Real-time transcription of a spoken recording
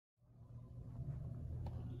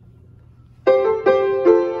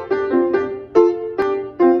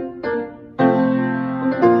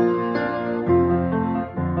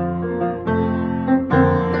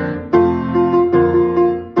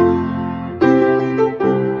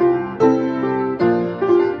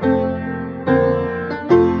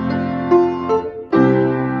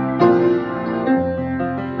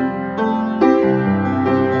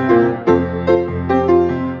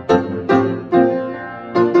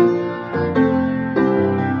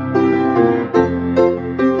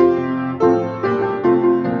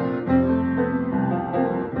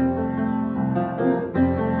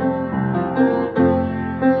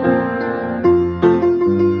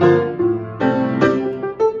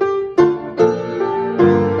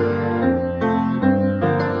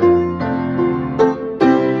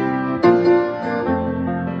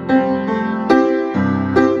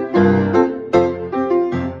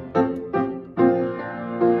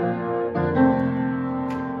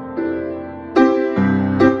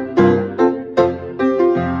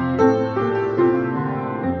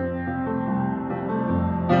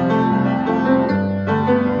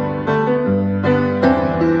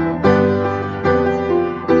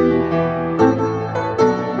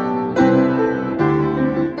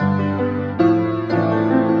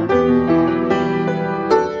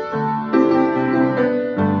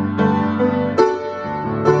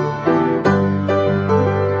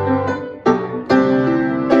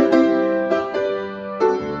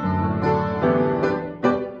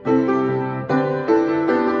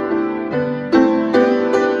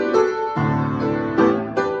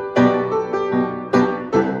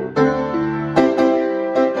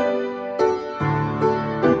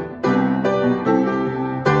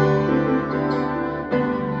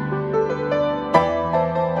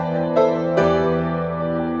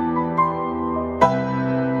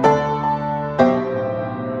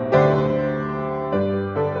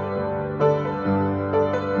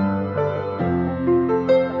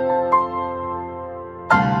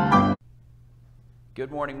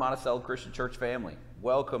morning, Monticello Christian Church family.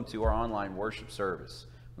 Welcome to our online worship service.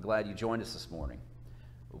 We're glad you joined us this morning.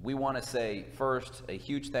 We want to say first a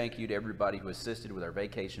huge thank you to everybody who assisted with our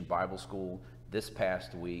Vacation Bible School this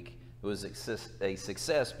past week. It was a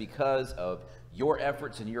success because of your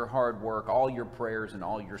efforts and your hard work, all your prayers and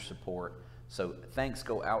all your support. So thanks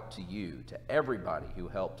go out to you, to everybody who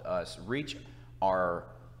helped us reach our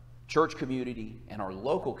church community and our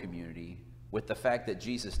local community with the fact that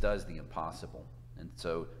Jesus does the impossible. And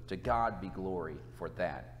so to God be glory for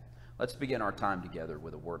that. Let's begin our time together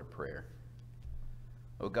with a word of prayer.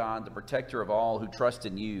 O God, the protector of all who trust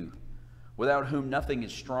in you, without whom nothing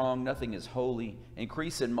is strong, nothing is holy,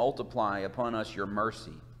 increase and multiply upon us your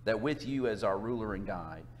mercy, that with you as our ruler and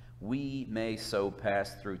guide, we may so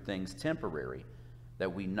pass through things temporary,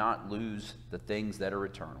 that we not lose the things that are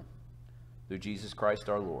eternal. Through Jesus Christ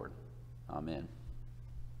our Lord. Amen.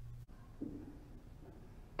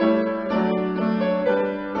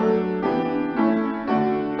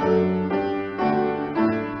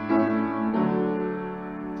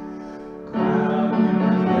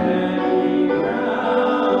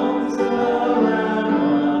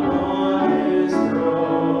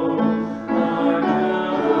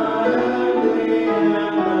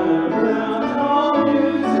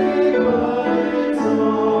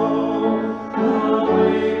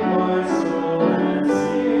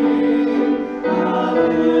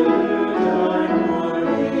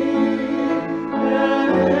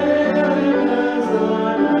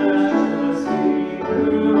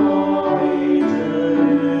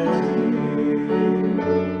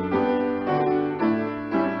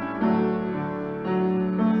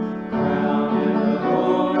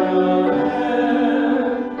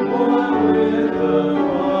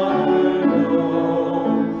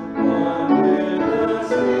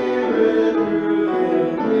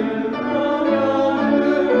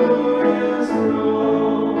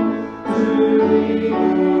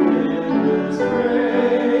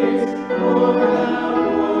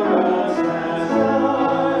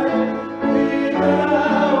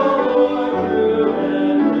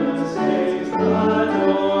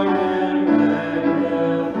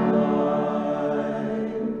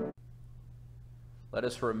 Let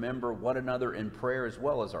us remember one another in prayer as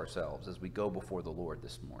well as ourselves as we go before the Lord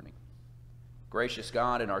this morning. Gracious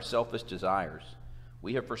God, in our selfish desires,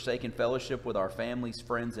 we have forsaken fellowship with our families,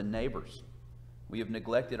 friends, and neighbors. We have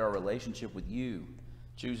neglected our relationship with you,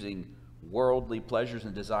 choosing worldly pleasures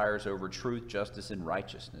and desires over truth, justice, and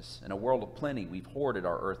righteousness. In a world of plenty, we've hoarded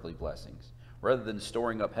our earthly blessings rather than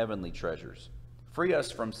storing up heavenly treasures. Free us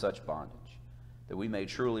from such bondage, that we may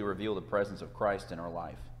truly reveal the presence of Christ in our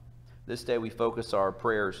life. This day we focus our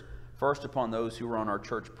prayers first upon those who are on our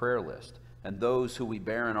church prayer list and those who we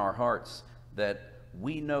bear in our hearts that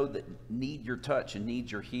we know that need your touch and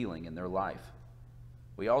need your healing in their life.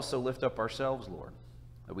 We also lift up ourselves, Lord,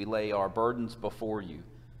 that we lay our burdens before you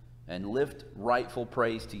and lift rightful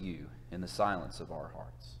praise to you in the silence of our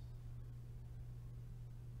hearts.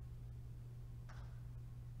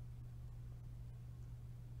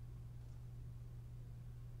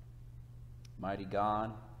 Mighty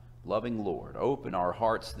God, loving Lord, open our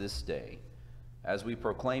hearts this day as we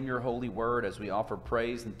proclaim your holy word, as we offer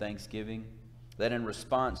praise and thanksgiving, that in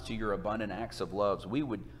response to your abundant acts of love, we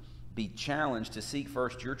would be challenged to seek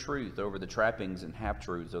first your truth over the trappings and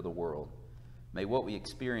half-truths of the world. May what we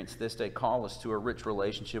experience this day call us to a rich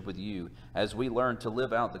relationship with you as we learn to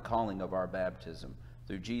live out the calling of our baptism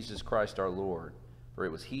through Jesus Christ our Lord. For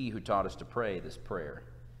it was he who taught us to pray this prayer.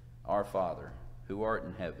 Our Father, who art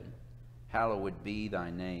in heaven, hallowed be thy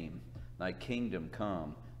name. Thy kingdom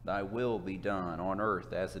come, thy will be done on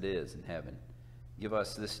earth as it is in heaven. Give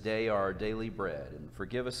us this day our daily bread, and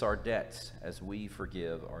forgive us our debts as we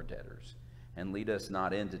forgive our debtors. And lead us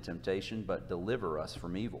not into temptation, but deliver us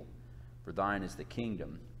from evil. For thine is the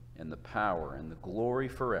kingdom, and the power, and the glory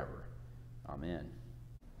forever. Amen.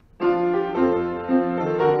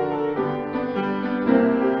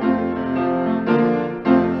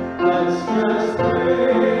 Let's just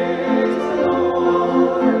praise the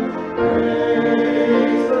Lord,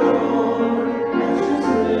 praise the Lord. Let's just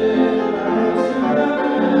live out together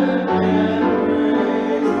and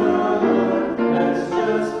praise the Lord. Let's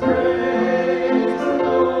just praise the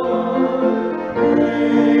Lord,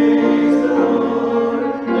 praise the Lord.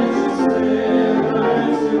 Let's just live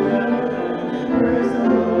out together and praise the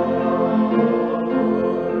Lord.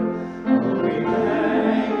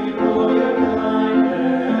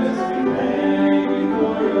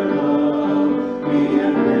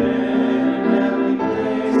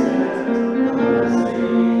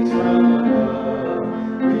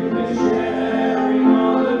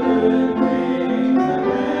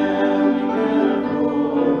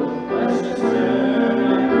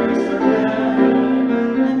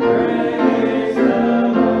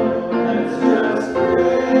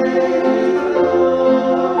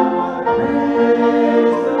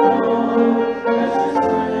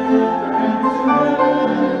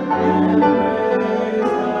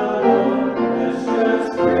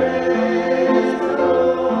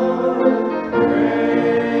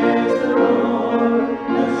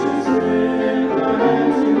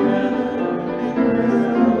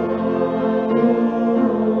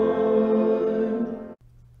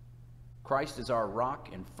 Christ is our rock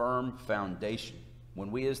and firm foundation. When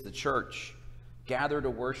we as the church gather to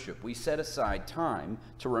worship, we set aside time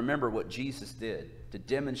to remember what Jesus did, to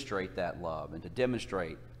demonstrate that love and to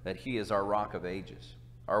demonstrate that he is our rock of ages.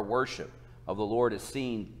 Our worship of the Lord is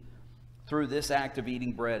seen through this act of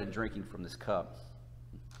eating bread and drinking from this cup.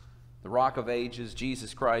 The rock of ages,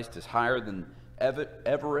 Jesus Christ, is higher than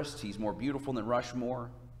Everest. He's more beautiful than Rushmore.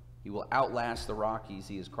 He will outlast the Rockies.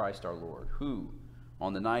 He is Christ our Lord, who,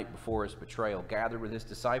 on the night before his betrayal, gathered with his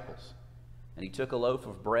disciples. And he took a loaf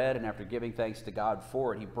of bread, and after giving thanks to God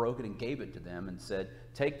for it, he broke it and gave it to them and said,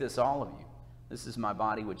 "Take this, all of you. This is my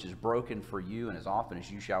body, which is broken for you, and as often as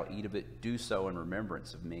you shall eat of it, do so in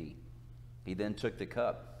remembrance of me." He then took the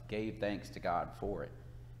cup, gave thanks to God for it,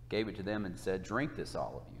 gave it to them and said, "Drink this,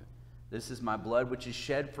 all of you. This is my blood, which is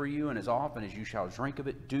shed for you, and as often as you shall drink of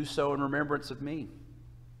it, do so in remembrance of me."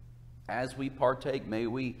 As we partake, may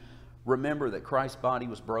we remember that Christ's body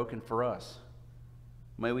was broken for us.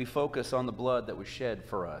 May we focus on the blood that was shed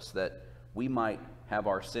for us, that we might have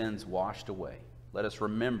our sins washed away. Let us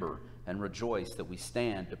remember and rejoice that we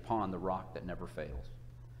stand upon the rock that never fails.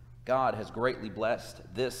 God has greatly blessed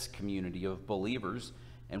this community of believers,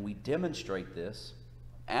 and we demonstrate this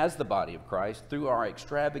as the body of Christ through our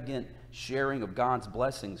extravagant sharing of God's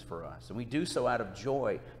blessings for us. And we do so out of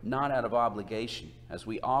joy, not out of obligation, as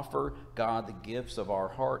we offer God the gifts of our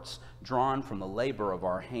hearts, drawn from the labor of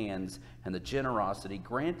our hands and the generosity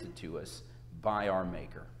granted to us by our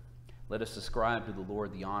Maker. Let us ascribe to the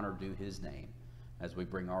Lord the honor due his name as we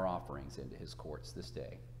bring our offerings into his courts this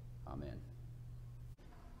day. Amen.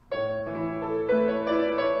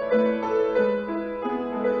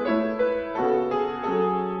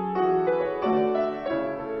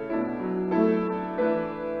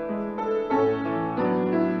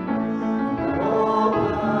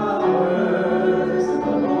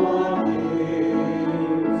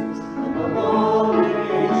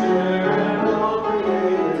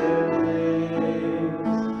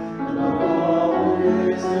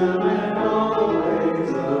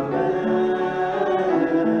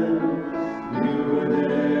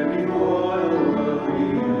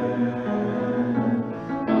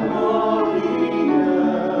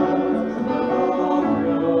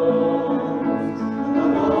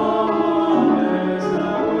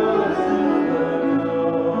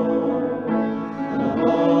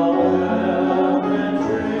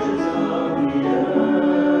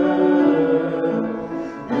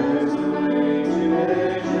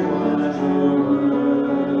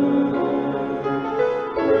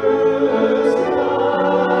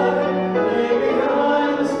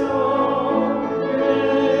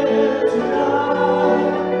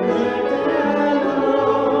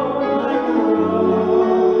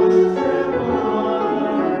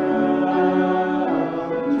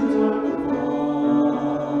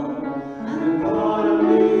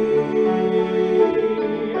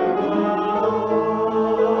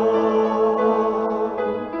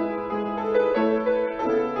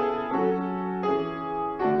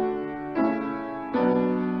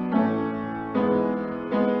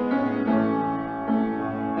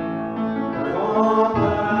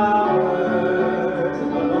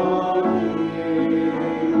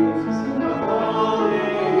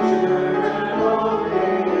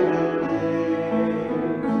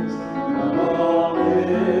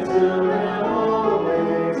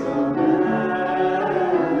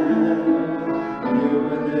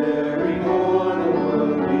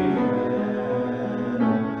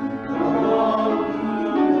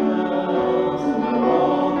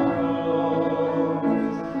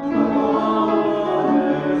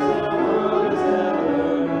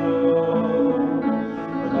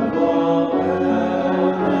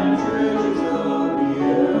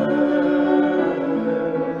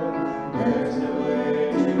 There's no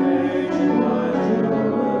way to make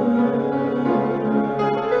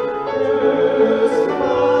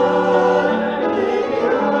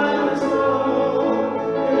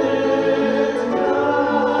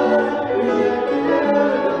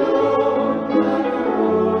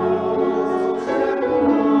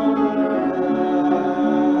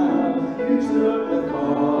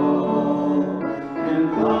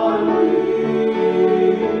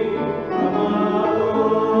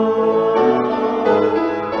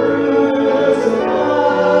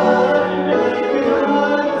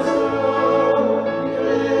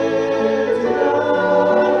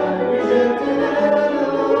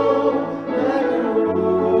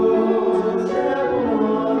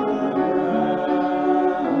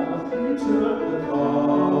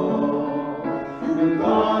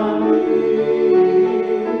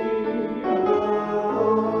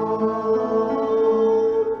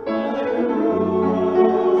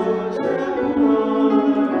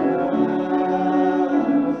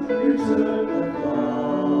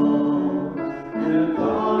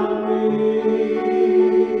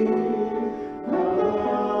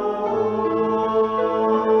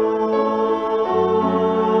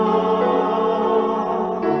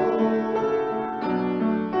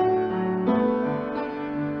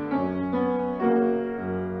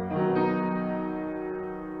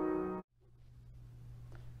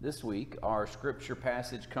This week, our scripture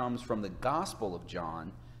passage comes from the Gospel of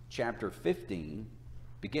John, chapter 15,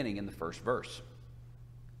 beginning in the first verse.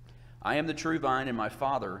 I am the true vine, and my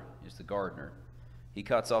Father is the gardener. He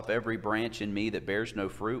cuts off every branch in me that bears no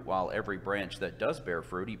fruit, while every branch that does bear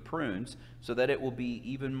fruit he prunes, so that it will be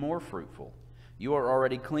even more fruitful. You are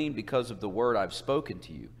already clean because of the word I've spoken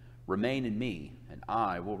to you. Remain in me, and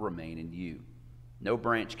I will remain in you. No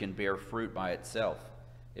branch can bear fruit by itself.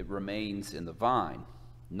 It remains in the vine.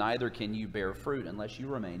 Neither can you bear fruit unless you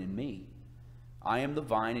remain in me. I am the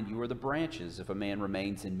vine, and you are the branches. If a man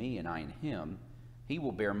remains in me, and I in him, he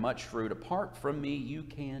will bear much fruit. Apart from me, you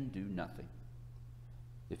can do nothing.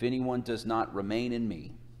 If anyone does not remain in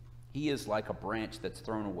me, he is like a branch that's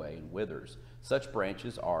thrown away and withers. Such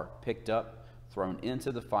branches are picked up, thrown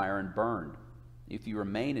into the fire, and burned. If you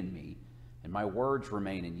remain in me, and my words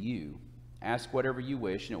remain in you, ask whatever you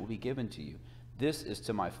wish, and it will be given to you. This is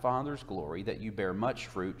to my Father's glory, that you bear much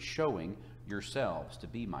fruit, showing yourselves to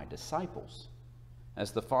be my disciples.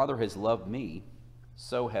 As the Father has loved me,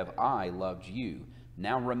 so have I loved you.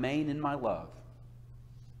 Now remain in my love.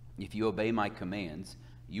 If you obey my commands,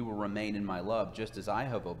 you will remain in my love, just as I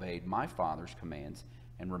have obeyed my Father's commands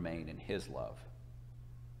and remain in his love.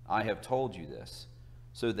 I have told you this,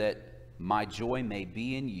 so that my joy may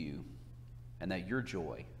be in you, and that your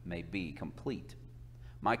joy may be complete.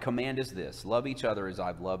 My command is this: love each other as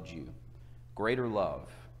I've loved you. Greater love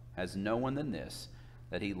has no one than this,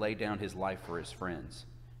 that he lay down his life for his friends.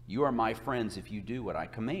 You are my friends if you do what I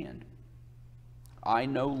command. I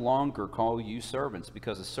no longer call you servants,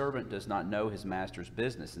 because a servant does not know his master's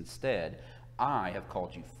business. Instead, I have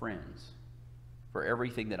called you friends. For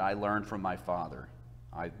everything that I learned from my Father,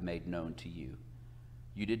 I've made known to you.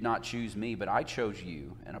 You did not choose me, but I chose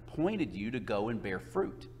you and appointed you to go and bear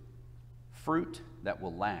fruit. Fruit that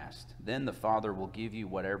will last. Then the Father will give you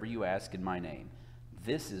whatever you ask in my name.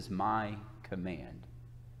 This is my command.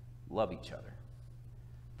 Love each other.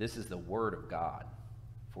 This is the word of God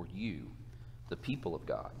for you, the people of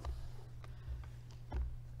God.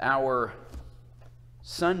 Our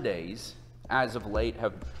Sundays, as of late,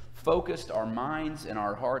 have focused our minds and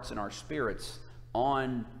our hearts and our spirits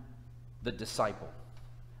on the disciple.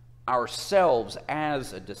 Ourselves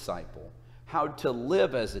as a disciple. How to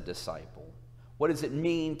live as a disciple. What does it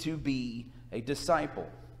mean to be a disciple?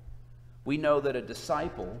 We know that a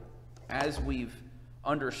disciple, as we've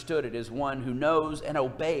understood it, is one who knows and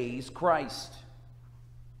obeys Christ.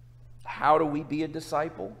 How do we be a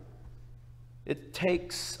disciple? It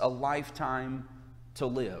takes a lifetime to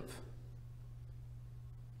live.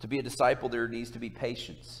 To be a disciple, there needs to be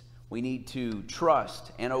patience. We need to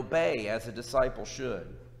trust and obey as a disciple should.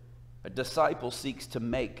 A disciple seeks to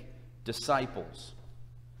make disciples.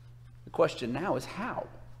 The question now is how?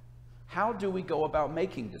 How do we go about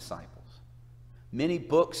making disciples? Many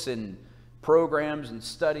books and programs and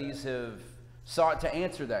studies have sought to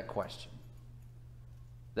answer that question.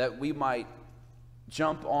 That we might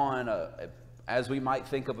jump on, as we might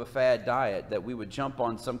think of a fad diet, that we would jump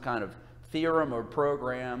on some kind of theorem or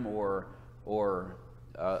program or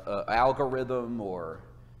algorithm or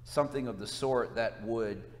something of the sort that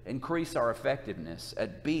would increase our effectiveness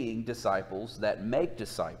at being disciples that make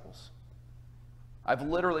disciples. I've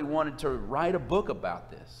literally wanted to write a book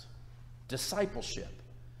about this, discipleship.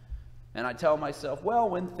 And I tell myself, well,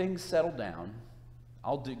 when things settle down,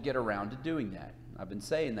 I'll get around to doing that. I've been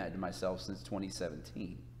saying that to myself since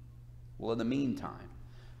 2017. Well, in the meantime,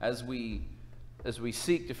 as we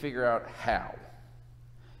seek to figure out how,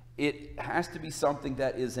 it has to be something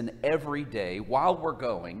that is an everyday, while we're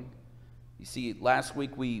going. You see, last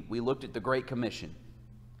week we looked at the Great Commission.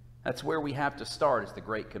 That's where we have to start, is the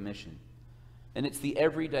Great Commission. And it's the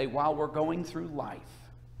everyday, while we're going through life,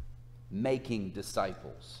 making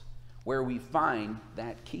disciples, where we find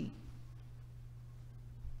that key.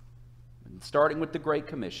 And starting with the Great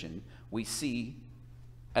Commission, we see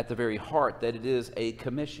at the very heart that it is a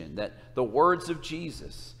commission, that the words of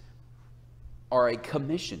Jesus are a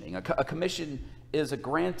commissioning. A commission is a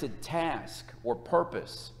granted task or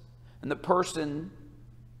purpose, and the person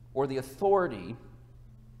or the authority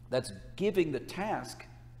that's giving the task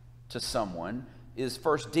to someone is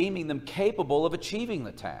first deeming them capable of achieving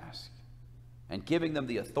the task and giving them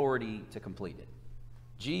the authority to complete it.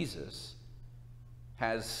 Jesus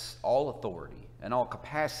has all authority and all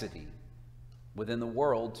capacity within the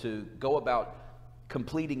world to go about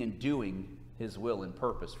completing and doing his will and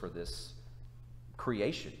purpose for this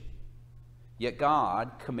creation. Yet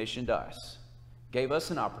God commissioned us, gave us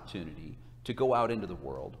an opportunity to go out into the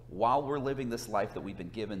world while we're living this life that we've been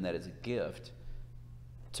given, that is a gift,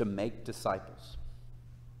 to make disciples.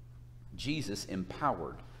 Jesus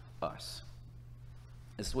empowered us.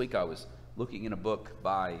 This week I was looking in a book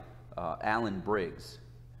by Alan Briggs,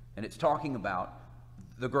 and it's talking about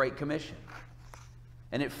the Great Commission.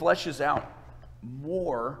 And it fleshes out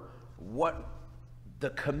more what the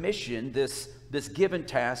commission, this given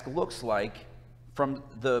task, looks like from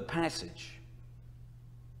the passage.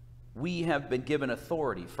 We have been given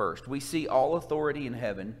authority first. We see all authority in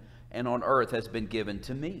heaven and on earth has been given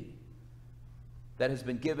to me. That has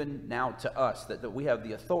been given now to us, that we have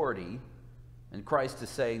the authority, and Christ is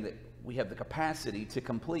saying that we have the capacity to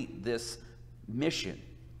complete this mission.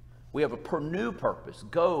 We have a new purpose.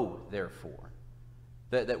 Go, therefore.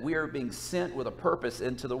 That we are being sent with a purpose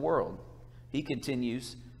into the world. He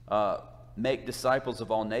continues, make disciples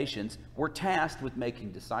of all nations. We're tasked with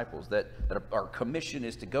making disciples. That our commission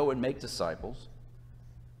is to go and make disciples.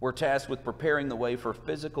 We're tasked with preparing the way for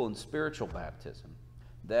physical and spiritual baptism.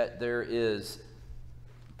 That there is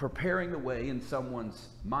preparing the way in someone's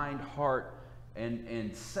mind, heart,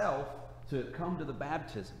 and self to come to the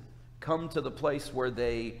baptism. Come to the place where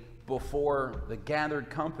they, before the gathered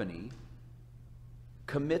company,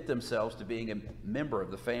 commit themselves to being a member of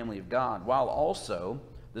the family of God, while also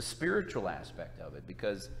the spiritual aspect of it,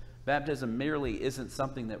 because baptism merely isn't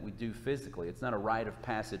something that we do physically. It's not a rite of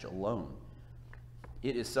passage alone.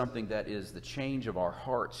 It is something that is the change of our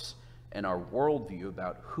hearts and our worldview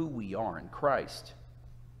about who we are in Christ.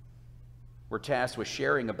 We're tasked with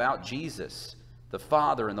sharing about Jesus, the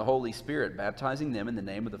Father and the Holy Spirit, baptizing them in the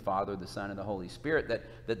name of the Father, the Son, and the Holy Spirit,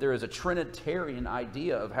 that there is a Trinitarian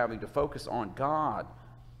idea of having to focus on God,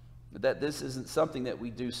 that this isn't something that we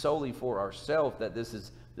do solely for ourselves, that this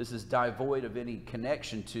is devoid of any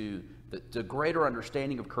connection to the greater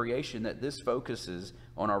understanding of creation, that this focuses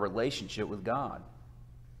on our relationship with God.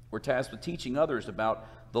 We're tasked with teaching others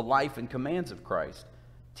about the life and commands of Christ,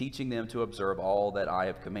 teaching them to observe all that I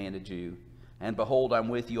have commanded you. And behold, I'm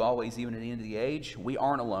with you always, even at the end of the age. We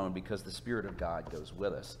aren't alone because the Spirit of God goes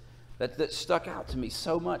with us. That stuck out to me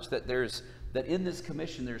so much, that in this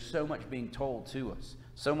commission there's so much being told to us,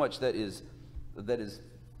 so much that is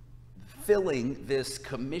filling this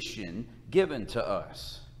commission given to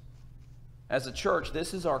us. As a church,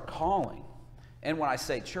 this is our calling. And when I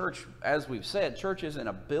say church, as we've said, church isn't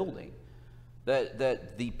a building.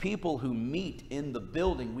 That the people who meet in the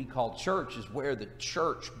building we call church is where the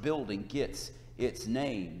church building gets its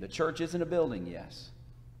name. The church isn't a building, yes.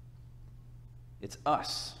 It's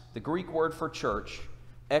us. The Greek word for church,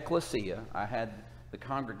 ekklesia, I had the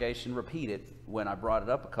congregation repeat it when I brought it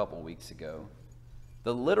up a couple of weeks ago.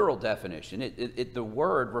 The literal definition, the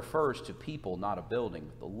word refers to people, not a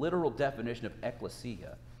building. The literal definition of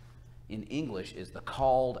ekklesia in English is the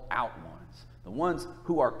called out ones. The ones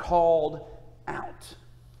who are called out.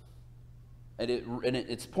 And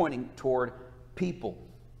it's pointing toward people.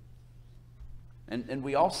 And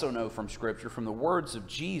we also know from Scripture, from the words of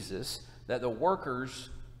Jesus, that the workers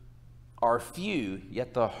are few,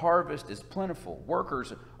 yet the harvest is plentiful.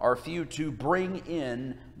 Workers are few to bring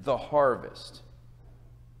in the harvest.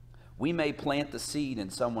 We may plant the seed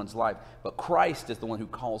in someone's life, but Christ is the one who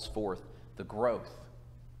calls forth the growth.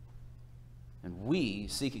 And we,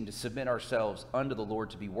 seeking to submit ourselves unto the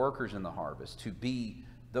Lord to be workers in the harvest, to be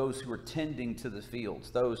those who are tending to the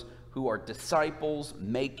fields, those who are disciples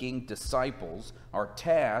making disciples. Our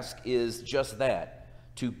task is just that,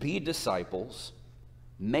 to be disciples,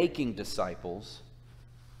 making disciples,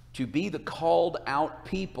 to be the called out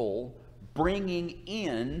people, bringing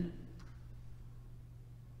in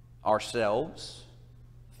ourselves,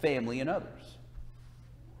 family, and others.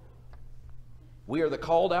 We are the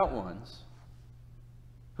called out ones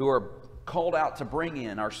who are called out to bring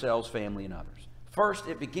in ourselves, family, and others. First,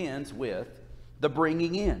 it begins with the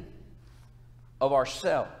bringing in of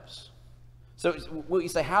ourselves. So we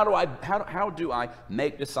say, how do I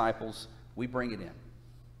make disciples? We bring it in.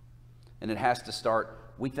 And it has to start,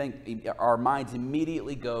 we think, our minds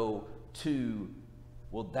immediately go to,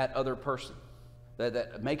 well, that other person.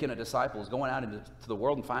 That making a disciple is going out into the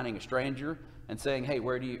world and finding a stranger and saying, hey,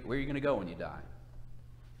 where are you going to go when you die?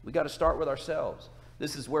 We got to start with ourselves.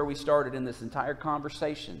 This is where we started in this entire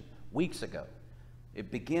conversation weeks ago. It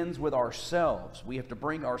begins with ourselves. We have to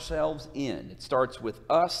bring ourselves in. It starts with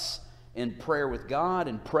us in prayer with God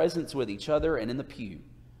and presence with each other and in the pew.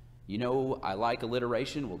 You know, I like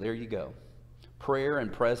alliteration. Well, there you go. Prayer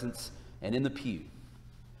and presence and in the pew.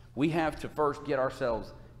 We have to first get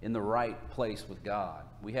ourselves in the right place with God.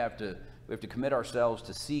 We have to commit ourselves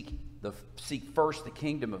to seek first the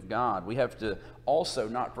kingdom of God. We have to also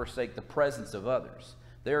not forsake the presence of others.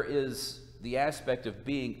 There is the aspect of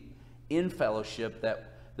being in fellowship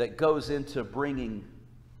that goes into bringing,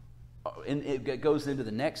 and it goes into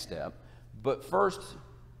the next step. But first,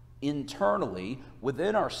 internally,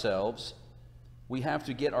 within ourselves, we have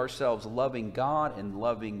to get ourselves loving God and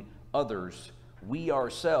loving others. We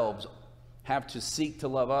ourselves have to seek to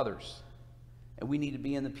love others. And we need to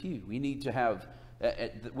be in the pew. We need to have,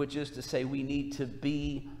 which is to say, we need to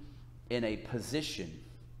be in a position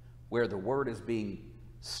where the word is being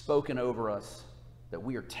spoken over us, that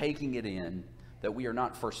we are taking it in, that we are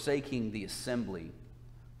not forsaking the assembly.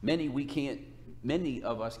 Many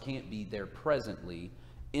of us can't be there presently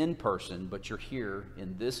in person, but you're here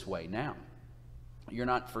in this way now. You're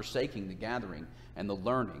not forsaking the gathering and the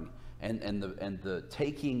learning and the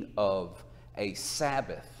taking of a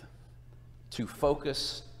Sabbath to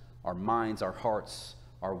focus our minds, our hearts,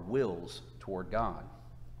 our wills toward God.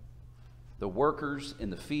 The workers in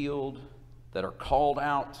the field that are called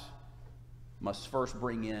out must first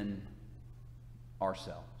bring in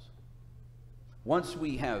ourselves. Once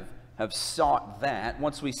we have sought that,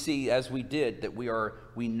 once we see, as we did, that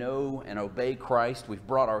we know and obey Christ, we've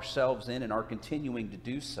brought ourselves in and are continuing to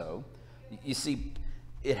do so. You see,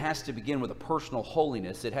 it has to begin with a personal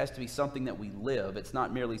holiness. It has to be something that we live. It's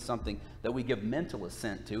not merely something that we give mental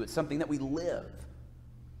assent to. It's something that we live.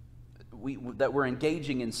 That we're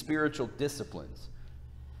engaging in spiritual disciplines.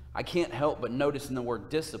 I can't help but notice in the word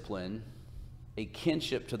discipline a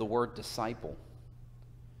kinship to the word disciple.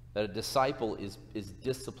 That a disciple is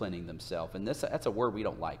disciplining themselves. And that's a word we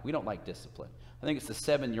don't like. We don't like discipline. I think it's the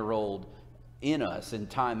 7-year-old in us in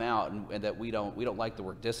time out, and that we don't like the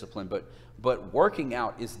word discipline. But working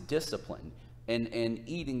out is discipline. And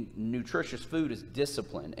eating nutritious food is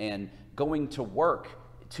discipline. And going to work,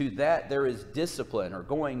 to that there is discipline. Or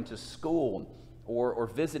going to school or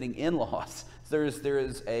visiting in-laws. There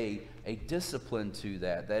is a discipline to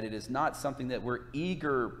that it is not something that we're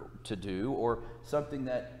eager to do or something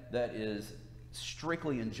that is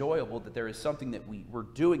strictly enjoyable, that there is something that we're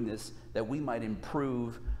doing this that we might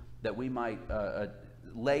improve, that we might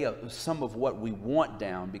lay some of what we want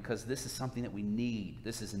down because this is something that we need.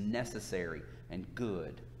 This is necessary and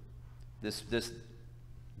good. This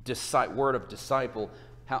word of disciple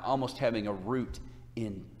almost having a root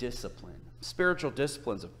in discipline. Spiritual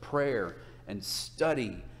disciplines of prayer and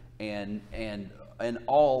study and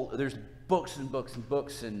all. There's books and books and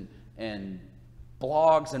books and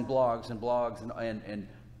blogs and blogs and blogs and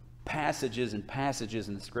passages and passages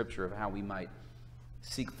in the Scripture of how we might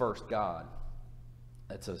seek first God.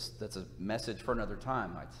 That's a message for another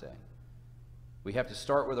time, I'd say. We have to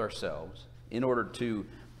start with ourselves in order to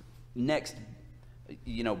next,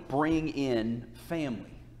 bring in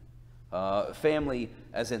family. Family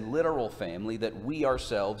as in literal family, that we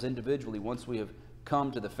ourselves individually, once we have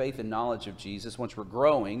come to the faith and knowledge of Jesus, once we're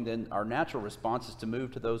growing, then our natural response is to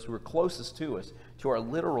move to those who are closest to us, to our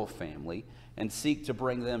literal family, and seek to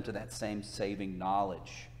bring them to that same saving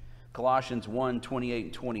knowledge. Colossians 1:28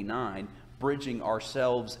 and 29, bridging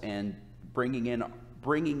ourselves and bringing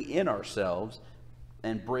in ourselves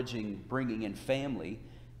and bringing in family.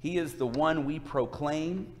 He is the one we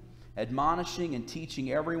proclaim, admonishing and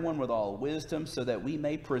teaching everyone with all wisdom, so that we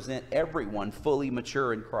may present everyone fully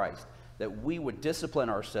mature in Christ. That we would discipline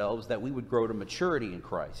ourselves, that we would grow to maturity in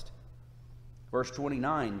Christ. Verse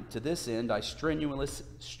 29, to this end I strenuously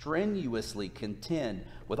contend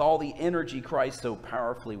with all the energy Christ so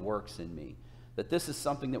powerfully works in me. That this is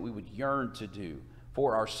something that we would yearn to do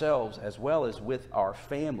for ourselves as well as with our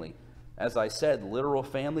family. As I said, literal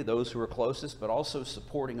family, those who are closest, but also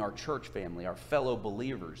supporting our church family, our fellow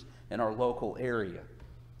believers in our local area.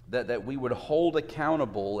 That we would hold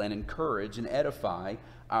accountable and encourage and edify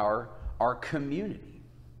our community,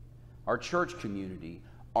 our church community,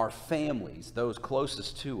 our families, those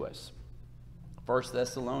closest to us. 1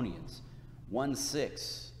 Thessalonians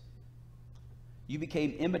 1:6, you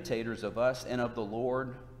became imitators of us and of the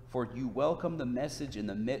Lord, for you welcomed the message in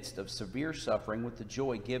the midst of severe suffering with the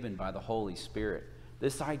joy given by the Holy Spirit.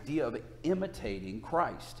 This idea of imitating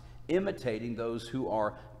Christ, imitating those who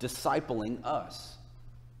are discipling us.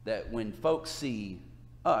 That when folks see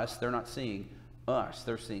us, they're not seeing us,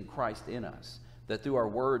 they're seeing Christ in us. That through our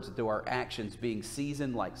words, through our actions, being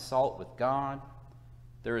seasoned like salt with God,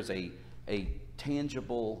 there is a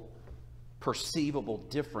tangible, perceivable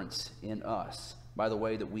difference in us by the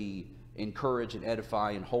way that we encourage and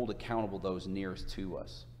edify and hold accountable those nearest to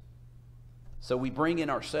us. So we bring in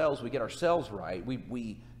ourselves, we get ourselves right.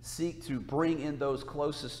 We seek to bring in those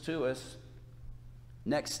closest to us.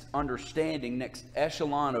 Next understanding, next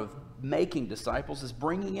echelon of making disciples is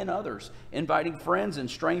bringing in others, inviting friends and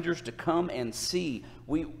strangers to come and see.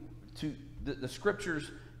 The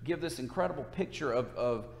Scriptures give this incredible picture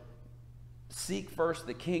of seek first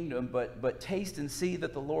the kingdom, but taste and see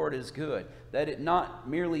that the Lord is good. That it not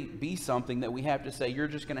merely be something that we have to say, you're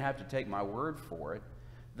just going to have to take my word for it.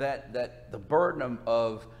 That the burden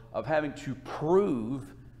of having to prove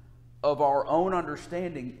of our own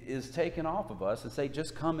understanding is taken off of us, and say,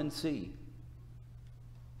 just come and see.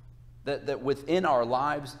 That within our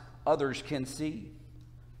lives, others can see,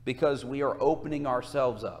 because we are opening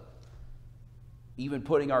ourselves up, even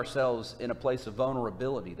putting ourselves in a place of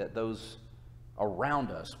vulnerability, that those around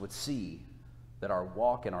us would see that our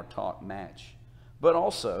walk and our talk match. But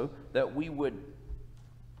also that we would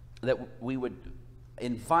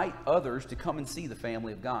invite others to come and see the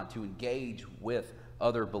family of God, to engage with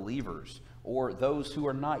other believers, or those who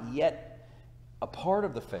are not yet a part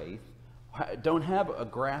of the faith, don't have a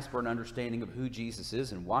grasp or an understanding of who Jesus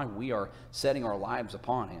is and why we are setting our lives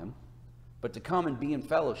upon him, but to come and be in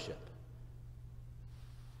fellowship.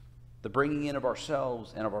 The bringing in of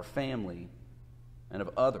ourselves and of our family and of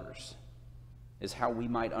others is how we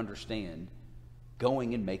might understand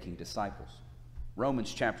going and making disciples.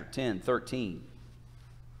 Romans chapter 10:13.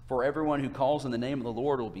 For everyone who calls on the name of the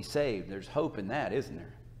Lord will be saved. There's hope in that, isn't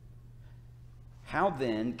there? How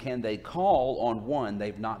then can they call on one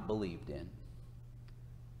they've not believed in?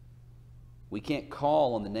 We can't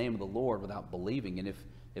call on the name of the Lord without believing. And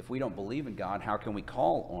if we don't believe in God, how can we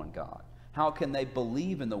call on God? How can they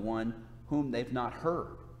believe in the one whom they've not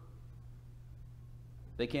heard?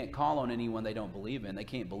 They can't call on anyone they don't believe in. They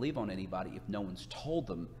can't believe on anybody if no one's told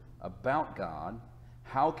them about God.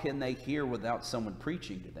 How can they hear without someone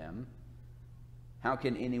preaching to them? How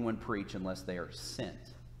can anyone preach unless they are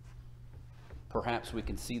sent? Perhaps we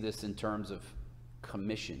can see this in terms of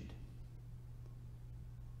commissioned.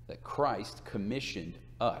 That Christ commissioned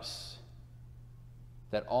us.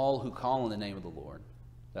 That all who call on the name of the Lord,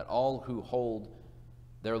 that all who hold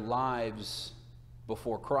their lives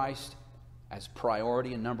before Christ as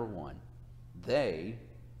priority and number one, they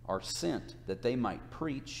are sent that they might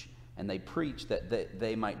preach, and they preach that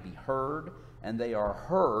they might be heard, and they are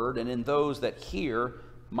heard, and in those that hear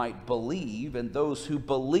might believe, and those who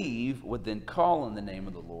believe would then call on the name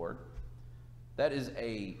of the Lord. That is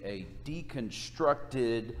a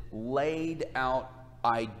deconstructed, laid out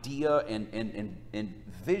idea and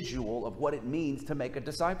visual of what it means to make a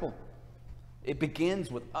disciple. It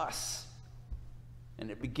begins with us, and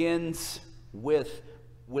it begins with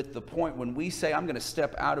the point when we say, I'm going to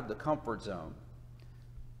step out of the comfort zone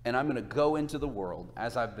and I'm going to go into the world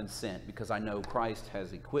as I've been sent, because I know Christ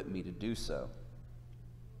has equipped me to do so.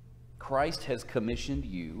 Christ has commissioned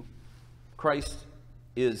you. Christ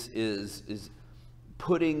is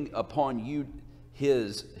putting upon you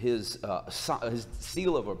his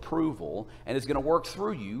seal of approval, and is going to work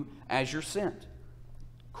through you as you're sent.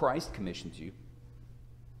 Christ commissions you.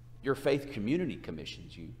 Your faith community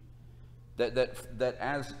commissions you. That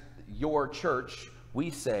as your church, we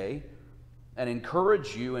say and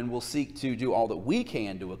encourage you, and will seek to do all that we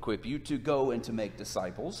can to equip you to go and to make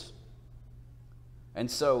disciples.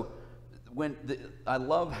 And so I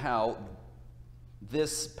love how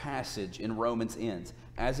this passage in Romans ends.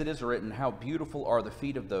 As it is written, how beautiful are the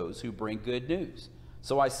feet of those who bring good news.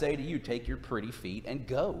 So I say to you, take your pretty feet and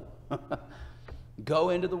go. Go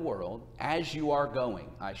into the world as you are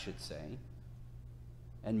going, I should say,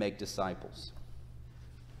 and make disciples.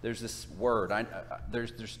 There's this word.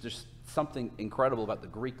 There's something incredible about the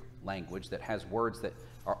Greek language that has words that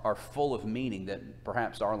are full of meaning that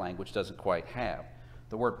perhaps our language doesn't quite have.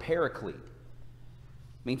 The word paraclete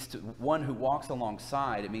means one who walks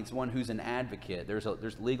alongside. It means one who's an advocate.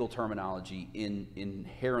 There's legal terminology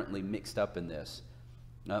inherently mixed up in this.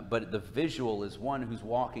 But the visual is one who's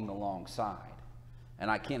walking alongside. And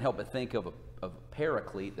I can't help but think of a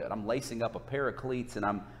paraclete, that I'm lacing up a pair of cleats and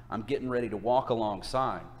I'm getting ready to walk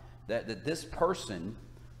alongside. That this person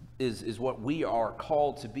is what we are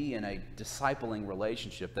called to be in a discipling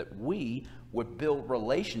relationship, that we would build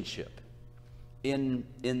relationship in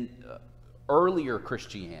earlier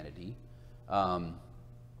Christianity,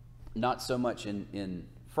 not so much in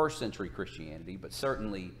first century Christianity, but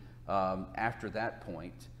certainly after that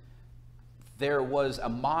point, there was a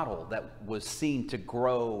model that was seen to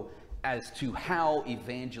grow as to how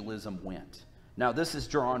evangelism went. Now, this is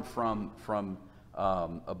drawn from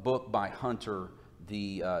a book by Hunter,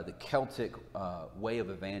 the Celtic Way of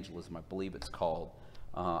Evangelism, I believe it's called.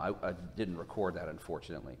 I didn't record that,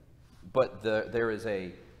 unfortunately. But there is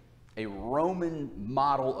a Roman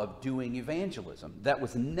model of doing evangelism that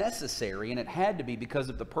was necessary, and it had to be because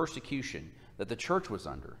of the persecution that the church was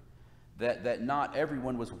under. That not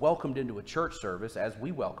everyone was welcomed into a church service as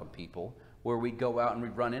we welcome people, where we'd go out and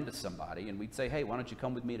we'd run into somebody and we'd say, hey, why don't you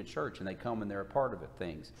come with me to church? And they come and they're a part of it,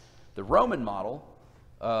 things. The Roman model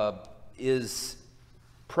is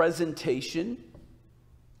presentation,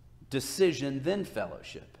 decision, then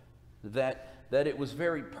fellowship. That it was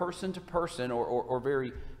very person to person, or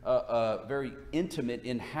very very intimate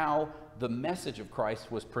in how the message of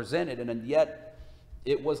Christ was presented, and yet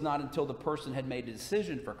it was not until the person had made a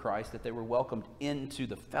decision for Christ that they were welcomed into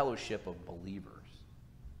the fellowship of believers.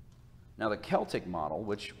 Now, the Celtic model,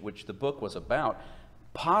 which the book was about,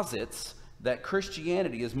 posits that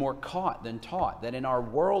Christianity is more caught than taught. That in our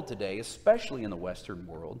world today, especially in the Western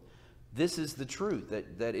world, this is the truth.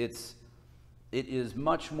 That it is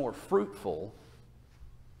much more fruitful.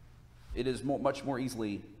 It is much more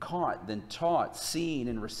easily caught than taught, seen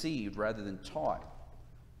and received rather than taught.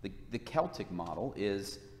 The Celtic model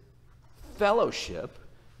is fellowship,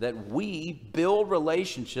 that we build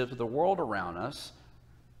relationships with the world around us,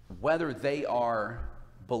 whether they are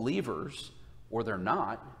believers or they're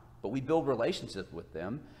not, but we build relationships with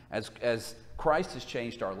them as Christ has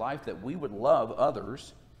changed our life, that we would love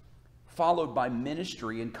others, followed by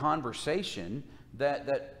ministry and conversation, that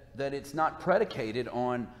it's not predicated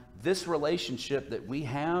on this relationship that we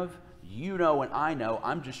have, you know and I know,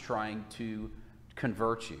 I'm just trying to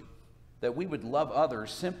convert you. That we would love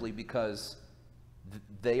others simply because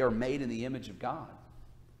they are made in the image of God,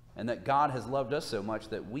 and that God has loved us so much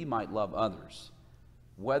that we might love others,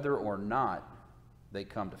 whether or not they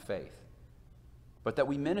come to faith. But that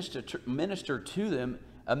we minister to them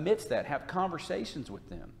amidst that, have conversations with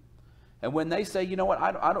them. And when they say, you know what,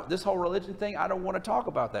 I don't, this whole religion thing, I don't want to talk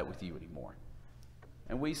about that with you anymore.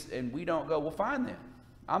 And we don't go, well, fine then,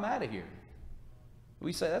 I'm out of here.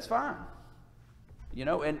 We say, that's fine. You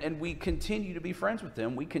know, and we continue to be friends with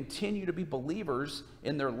them. We continue to be believers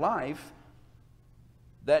in their life.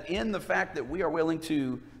 That in the fact that we are willing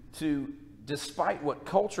to despite what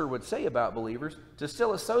culture would say about believers, to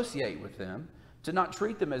still associate with them, to not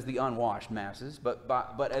treat them as the unwashed masses,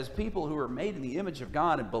 but as people who are made in the image of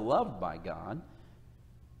God and beloved by God.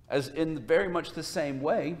 As in very much the same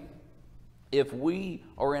way, if we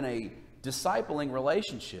are in a discipling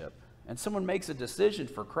relationship and someone makes a decision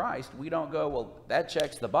for Christ, we don't go, well, that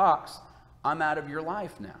checks the box, I'm out of your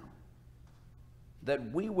life now.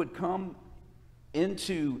 That we would come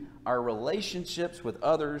into our relationships with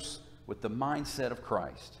others with the mindset of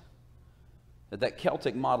Christ. That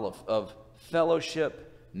Celtic model of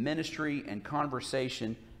fellowship, ministry, and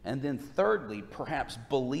conversation, and then thirdly, perhaps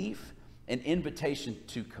belief and invitation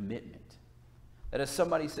to commitment. That as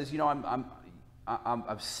somebody says, you know,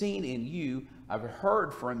 I've seen in you, I've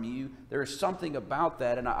heard from you, there is something about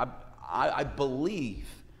that, and I believe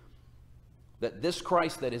that this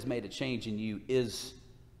Christ that has made a change in you is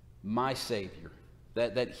my Savior,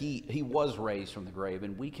 that he was raised from the grave,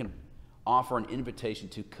 and we can offer an invitation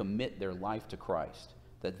to commit their life to Christ,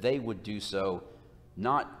 that they would do so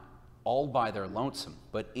not all by their lonesome,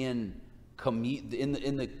 but in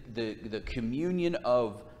the communion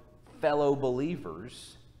of fellow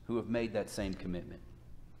believers who have made that same commitment.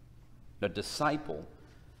 A disciple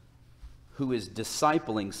who is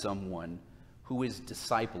discipling someone who is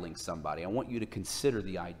discipling somebody. I want you to consider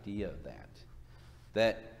the idea of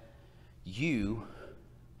that you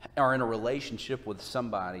are in a relationship with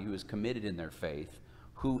somebody who is committed in their faith,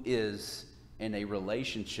 who is in a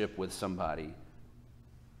relationship with somebody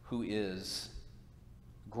who is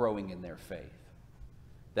growing in their faith.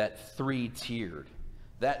 That three-tiered,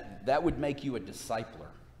 that would make you a discipler.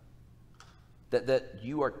 That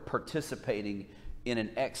you are participating in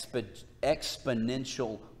an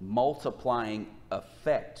exponential multiplying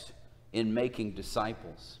effect in making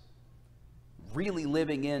disciples. Really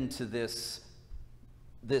living into this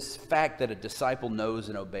fact that a disciple knows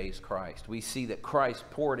and obeys Christ. We see that Christ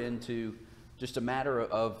poured into just a matter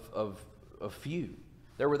of few.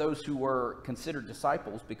 There were those who were considered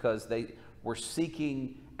disciples because they were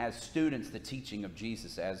seeking as students the teaching of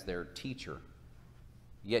Jesus as their teacher.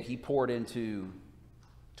 Yet he poured into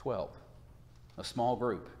 12, a small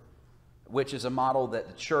group, which is a model that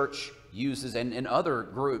the church uses and other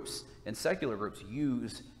groups and secular groups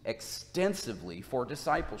use extensively for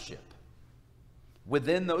discipleship.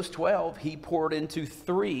 Within those 12, he poured into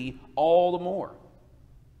 3 all the more.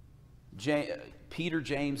 Peter,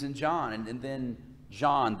 James, and John, and then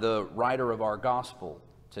John, the writer of our gospel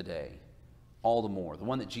today, all the more, the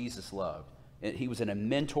one that Jesus loved. He was in a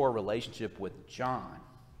mentor relationship with John,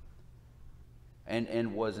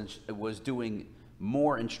 and was doing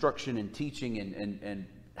more instruction and teaching and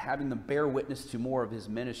having them bear witness to more of his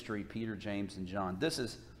ministry, Peter, James, and John. This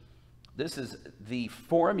is the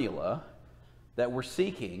formula that we're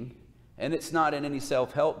seeking, and it's not in any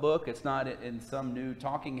self-help book. It's not in some new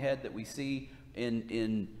talking head that we see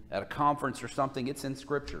at a conference or something. It's in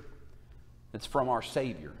Scripture. It's from our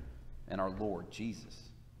Savior and our Lord Jesus.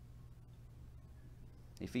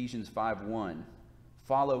 Ephesians 5:1,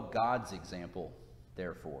 follow God's example,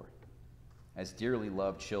 therefore, as dearly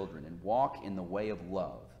loved children, and walk in the way of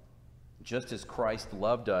love, just as Christ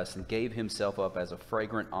loved us and gave himself up as a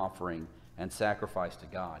fragrant offering and sacrifice to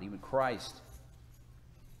God. Even Christ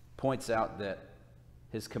points out that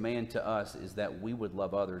his command to us is that we would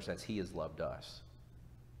love others as he has loved us.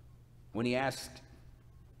 When he asked,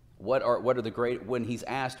 when he's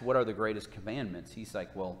asked what are the greatest commandments, he's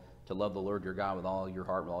like, well, to love the Lord your God with all your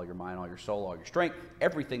heart, with all your mind, all your soul, all your strength,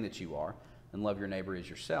 everything that you are, and love your neighbor as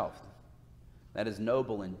yourself. That is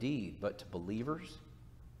noble indeed, but to believers,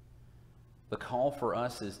 the call for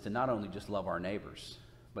us is to not only just love our neighbors,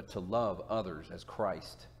 but to love others as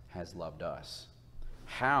Christ has loved us.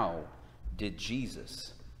 How did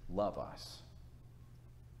Jesus love us?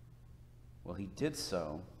 Well, he did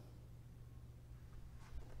so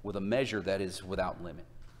with a measure that is without limit.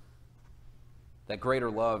 That greater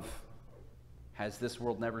love has this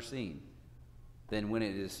world never seen than when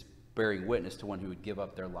it is bearing witness to one who would give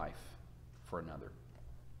up their life for another.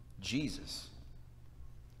 Jesus,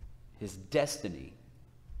 his destiny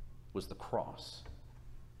was the cross,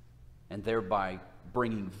 and thereby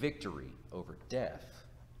bringing victory over death.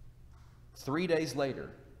 3 days later,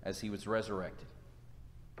 as he was resurrected.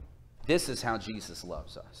 This is how Jesus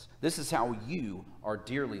loves us. This is how you are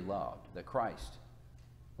dearly loved, that Christ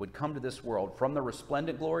would come to this world from the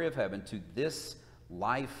resplendent glory of heaven to this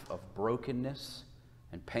life of brokenness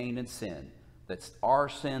and pain and sin, that our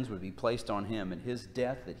sins would be placed on him, and his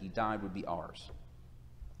death that he died would be ours.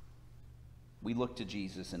 We look to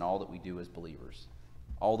Jesus in all that we do as believers.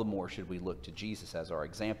 All the more should we look to Jesus as our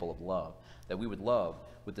example of love, that we would love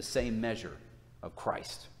with the same measure of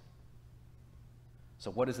Christ.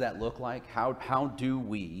 So what does that look like? How do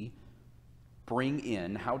we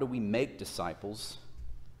how do we make disciples?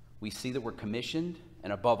 We see that we're commissioned,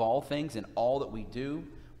 and above all things, in all that we do,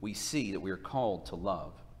 we see that we are called to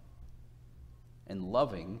love. And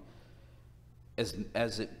loving,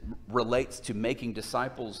 as it relates to making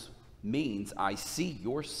disciples, means I see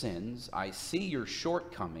your sins, I see your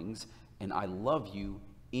shortcomings, and I love you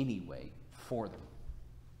anyway for them.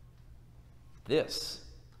 This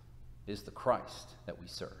is the Christ that we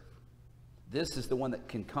serve. This is the one that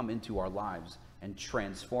can come into our lives and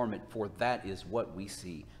transform it, for that is what we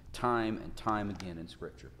see time and time again in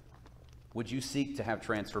Scripture. Would you seek to have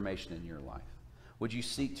transformation in your life? Would you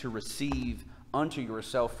seek to receive unto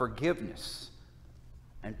yourself forgiveness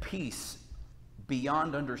and peace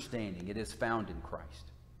beyond understanding? It is found in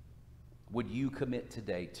Christ. Would you commit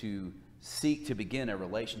today to seek to begin a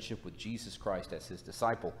relationship with Jesus Christ as his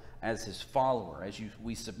disciple, as his follower,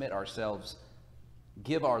 we submit ourselves,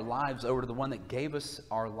 give our lives over to the one that gave us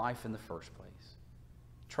our life in the first place?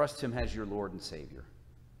 Trust him as your Lord and Savior.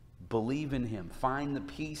 Believe in him. Find the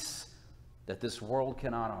peace that this world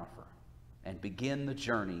cannot offer, and begin the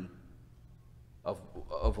journey of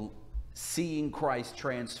seeing Christ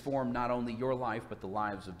transform not only your life, but the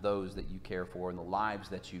lives of those that you care for and the lives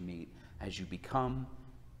that you meet as you become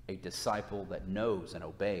a disciple that knows and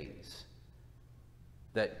obeys,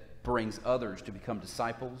 that brings others to become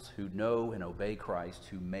disciples who know and obey Christ,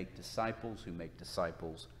 who make disciples, who make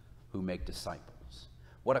disciples, who make disciples.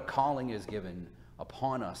 What a calling is given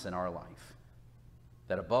upon us in our life,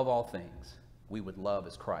 that above all things we would love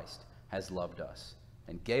as Christ has loved us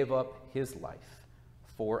and gave up his life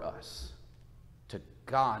for us. To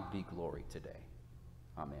God be glory today.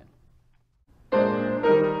 Amen.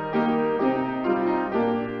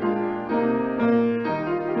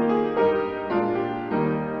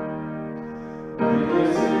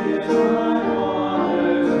 This is my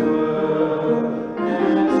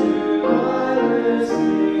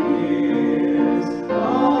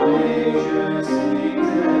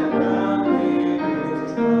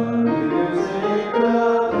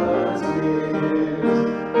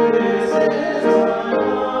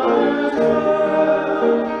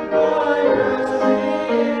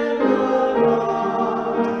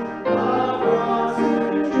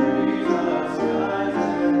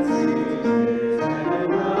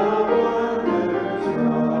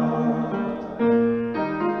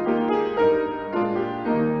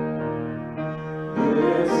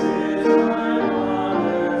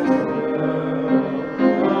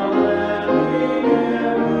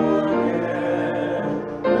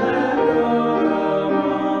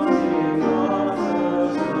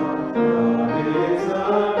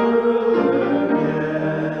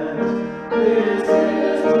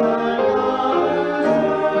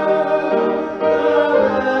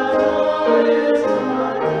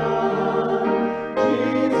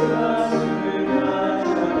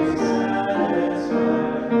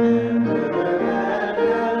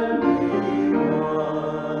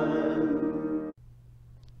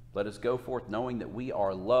go forth knowing that we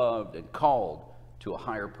are loved and called to a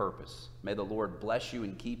higher purpose. May the Lord bless you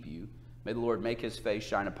and keep you. May the Lord make his face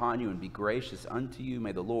shine upon you and be gracious unto you.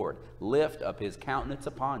 May the Lord lift up his countenance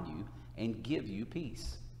upon you and give you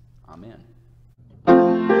peace. Amen.